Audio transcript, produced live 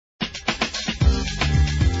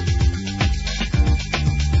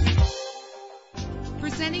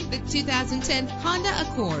the 2010 Honda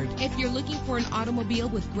Accord. If you're looking for an automobile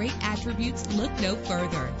with great attributes, look no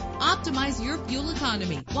further. Optimize your fuel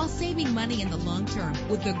economy while saving money in the long term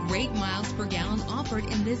with the great miles per gallon offered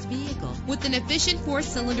in this vehicle. With an efficient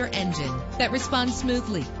 4-cylinder engine that responds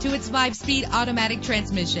smoothly to its 5-speed automatic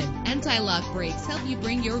transmission. Anti-lock brakes help you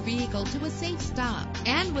bring your vehicle to a safe stop.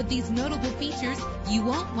 And with these notable features, you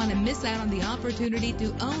won't want to miss out on the opportunity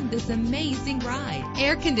to own this amazing ride.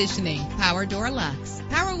 Air conditioning, power door locks,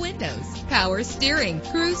 power windows, power steering,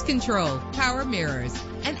 cruise control, power mirrors,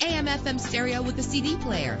 an AM/FM stereo with a CD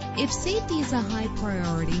player. If safety is a high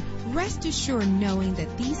priority, rest assured knowing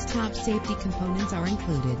that these top safety components are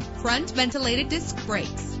included. Front ventilated disc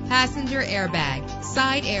brakes, passenger airbag,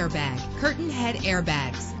 side airbag, curtain head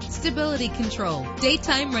airbags, stability control,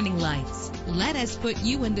 daytime running lights. Let us put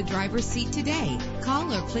you in the driver's seat today.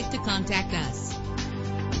 Call or click to contact us.